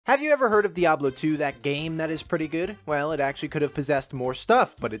Have you ever heard of Diablo 2, that game that is pretty good? Well, it actually could have possessed more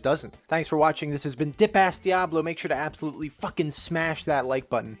stuff, but it doesn't. Thanks for watching. This has been Dip-Ass Diablo. Make sure to absolutely fucking smash that like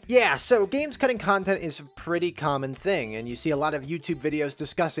button. Yeah, so games cutting content is a pretty common thing, and you see a lot of YouTube videos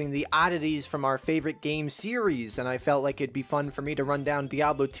discussing the oddities from our favorite game series, and I felt like it'd be fun for me to run down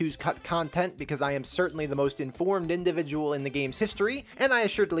Diablo 2's cut content because I am certainly the most informed individual in the game's history, and I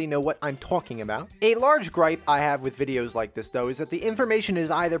assuredly know what I'm talking about. A large gripe I have with videos like this, though, is that the information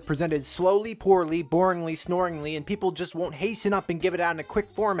is either presented slowly, poorly, boringly, snoringly, and people just won't hasten up and give it out in a quick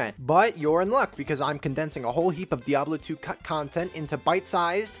format. But you're in luck, because I'm condensing a whole heap of Diablo 2 cut content into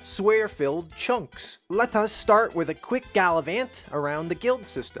bite-sized, swear-filled chunks. Let us start with a quick gallivant around the guild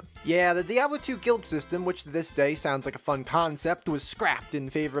system. Yeah, the Diablo 2 guild system, which to this day sounds like a fun concept, was scrapped in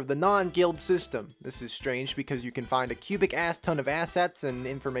favor of the non-guild system. This is strange because you can find a cubic ass ton of assets and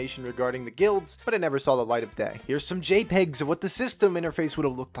information regarding the guilds, but it never saw the light of day. Here's some JPEGs of what the system interface would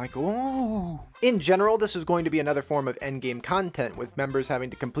have looked like. Ooh. In general, this is going to be another form of endgame content, with members having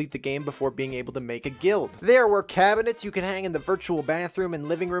to complete the game before being able to make a guild. There were cabinets you could hang in the virtual bathroom and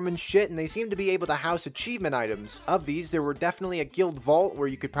living room and shit, and they seemed to be able to house achievement items. Of these, there were definitely a guild vault where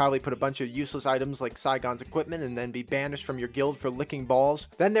you could probably put a bunch of useless items like Saigon's equipment and then be banished from your guild for licking balls.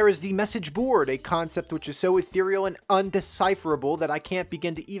 Then there is the message board, a concept which is so ethereal and undecipherable that I can't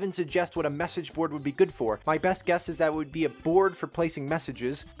begin to even suggest what a message board would be good for. My best guess is that it would be a board for placing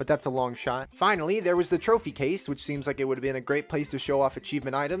messages, but that's a long shot. Finally, there was the trophy case, which seems like it would have been a great place to show off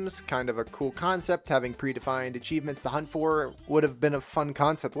achievement items. Kind of a cool concept. Having predefined achievements to hunt for would have been a fun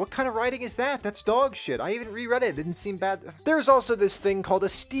concept. What kind of writing is that? That's dog shit. I even reread it. It didn't seem bad. There's also this thing called a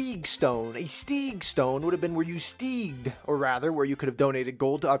steeg stone. A steeg stone would have been where you steeged, or rather, where you could have donated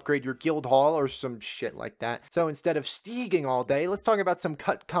gold to upgrade your guild hall or some shit like that. So instead of steeging all day, let's talk about some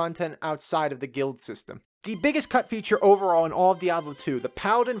cut content outside of the guild system. The biggest cut feature overall in all of Diablo 2, the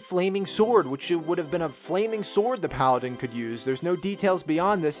Paladin Flaming Sword, which would have been a flaming sword the Paladin could use. There's no details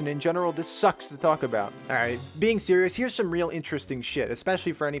beyond this, and in general, this sucks to talk about. Alright, being serious, here's some real interesting shit,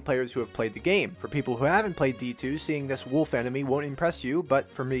 especially for any players who have played the game. For people who haven't played D2, seeing this wolf enemy won't impress you, but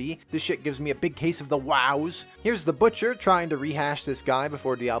for me, this shit gives me a big case of the wows. Here's the Butcher trying to rehash this guy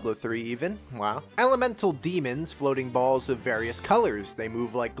before Diablo 3 even. Wow. Elemental demons floating balls of various colors. They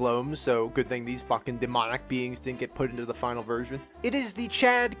move like gloams, so good thing these fucking demonic beings didn't get put into the final version. It is the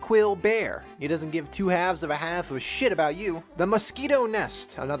Chad Quill Bear. He doesn't give two halves of a half of a shit about you. The Mosquito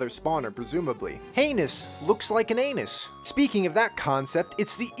Nest, another spawner presumably. Heinous, looks like an anus. Speaking of that concept,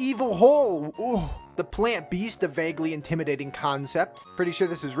 it's the Evil Hole. Ooh. The Plant Beast, a vaguely intimidating concept. Pretty sure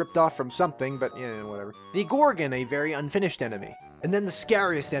this is ripped off from something, but yeah, whatever. The Gorgon, a very unfinished enemy. And then the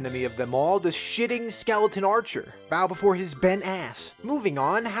scariest enemy of them all, the Shitting Skeleton Archer. Bow before his bent ass. Moving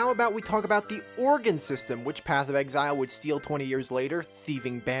on, how about we talk about the Organ System, which Path of Exile would steal 20 years later,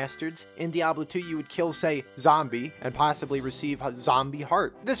 thieving bastards. In Diablo 2, you would kill, say, Zombie, and possibly receive a Zombie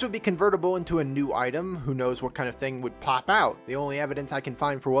Heart. This would be convertible into a new item. Who knows what kind of thing would pop out. The only evidence I can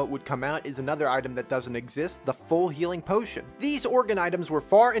find for what would come out is another item that doesn't exist, the Full Healing Potion. These organ items were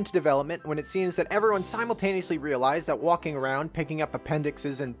far into development when it seems that everyone simultaneously realized that walking around picking up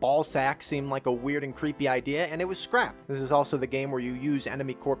appendixes and ball sacks seemed like a weird and creepy idea, and it was scrapped. This is also the game where you use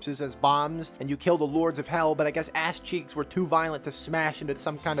enemy corpses as bombs, and you kill the Lords of Hell, but I guess ass cheeks were too violent to smash into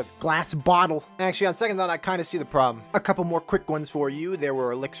some kind of glass bottle. Actually, on second thought, I kind of see the problem. A couple more quick ones for you. There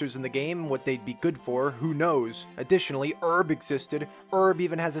were elixirs in the game. What they'd be good for, who knows? Additionally, herb existed. Herb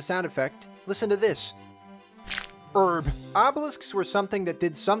even has a sound effect. Listen to this. Herb. Obelisks were something that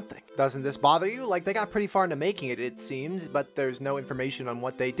did something. Doesn't this bother you? Like, they got pretty far into making it, it seems, but there's no information on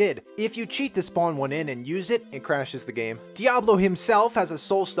what they did. If you cheat to spawn one in and use it, it crashes the game. Diablo himself has a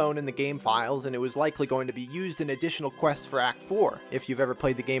soul stone in the game files, and it was likely going to be used in additional quests for Act 4. If you've ever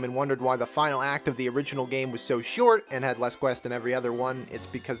played the game and wondered why the final act of the original game was so short and had less quests than every other one, it's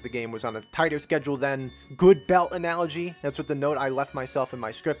because the game was on a tighter schedule than. Good belt analogy. That's what the note I left myself in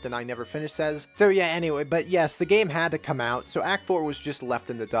my script and I never finished says. So yeah, anyway, but yes, the game had to come out, so Act 4 was just left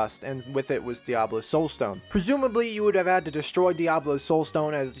in the dust, and with it was Diablo's Soulstone. Presumably, you would have had to destroy Diablo's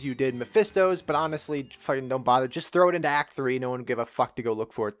Soulstone as you did Mephisto's, but honestly, fucking don't bother. Just throw it into Act 3. No one would give a fuck to go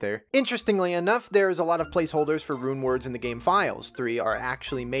look for it there. Interestingly enough, there's a lot of placeholders for rune words in the game files. 3 are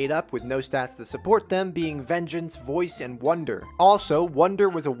actually made up with no stats to support them, being Vengeance, Voice, and Wonder. Also, Wonder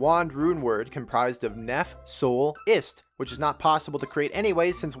was a wand rune word comprised of Neph, Soul, Ist, which is not possible to create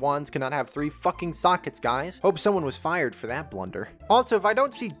anyways since wands cannot have 3 fucking sockets, guys. Hope someone was fired for that blunder. Also, if I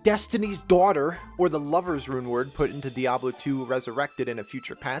don't see Destiny's Daughter or the Lover's rune word put into Diablo 2 Resurrected in a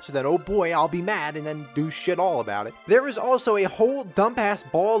future patch, then oh boy, I'll be mad and then do shit all about it. There is also a whole dump-ass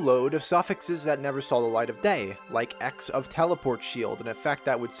ball load of suffixes that never saw the light of day, like X of Teleport Shield, an effect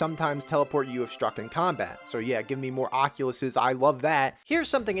that would sometimes teleport you if struck in combat. So yeah, give me more Oculuses, I love that. Here's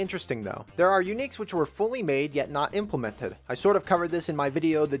something interesting though. There are uniques which were fully made yet not implemented. I sort of covered this in my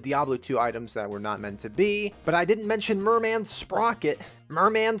video, the Diablo 2 items that were not meant to be, but I didn't mention Merman Sprocket.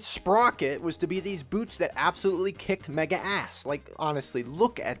 Merman Sprocket was to be these boots that absolutely kicked mega ass. Like, honestly,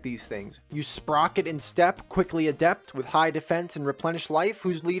 look at these things. You sprocket in step, quickly adept, with high defense and replenish life.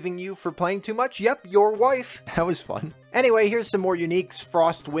 Who's leaving you for playing too much? Yep, your wife. That was fun. Anyway, here's some more uniques.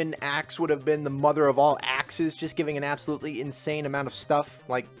 Frostwind Axe would have been the mother of all axes, just giving an absolutely insane amount of stuff.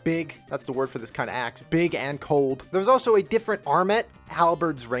 Like, big, that's the word for this kind of axe, big and cold. There's also a different armet,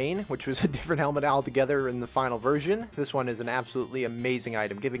 Halberd's Reign, which was a different helmet altogether in the final version. This one is an absolutely amazing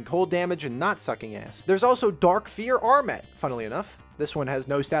item, giving cold damage and not sucking ass. There's also Dark Fear Armet, funnily enough. This one has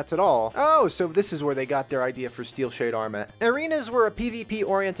no stats at all. Oh, so this is where they got their idea for Steel Shade Armet. Arenas were a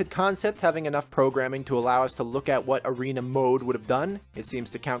PvP-oriented concept, having enough programming to allow us to look at what arena mode would have done. It seems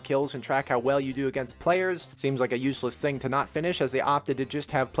to count kills and track how well you do against players. Seems like a useless thing to not finish, as they opted to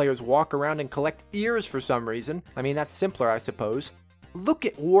just have players walk around and collect ears for some reason. I mean, that's simpler, I suppose. Look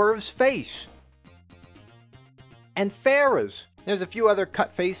at Warv's face! And Farah's! There's a few other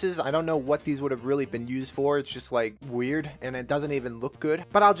cut faces. I don't know what these would have really been used for. It's just like weird and it doesn't even look good.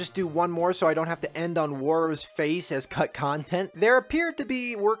 But I'll just do one more so I don't have to end on War's face as cut content. There appeared to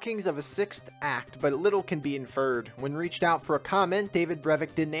be workings of a 6th act, but little can be inferred. When reached out for a comment, David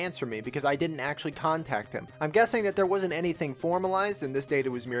Brevik didn't answer me because I didn't actually contact him. I'm guessing that there wasn't anything formalized and this data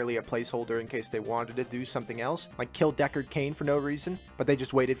was merely a placeholder in case they wanted to do something else, like kill Deckard Cain for no reason, but they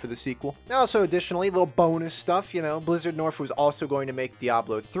just waited for the sequel. Also, additionally, little bonus stuff, you know, Blizzard North was also going to make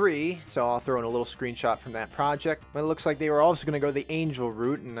Diablo 3, so I'll throw in a little screenshot from that project. But it looks like they were also going to go the Angel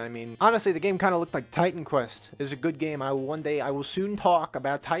route, and I mean, honestly, the game kind of looked like Titan Quest. It's a good game. One day I will soon talk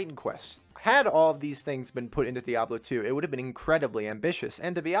about Titan Quest. Had all of these things been put into Diablo 2, it would have been incredibly ambitious,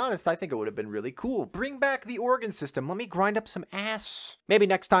 and to be honest, I think it would have been really cool. Bring back the organ system, let me grind up some ass. Maybe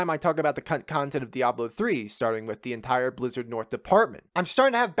next time I talk about the content of Diablo 3, starting with the entire Blizzard North department. I'm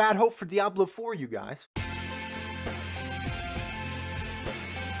starting to have bad hope for Diablo 4, you guys.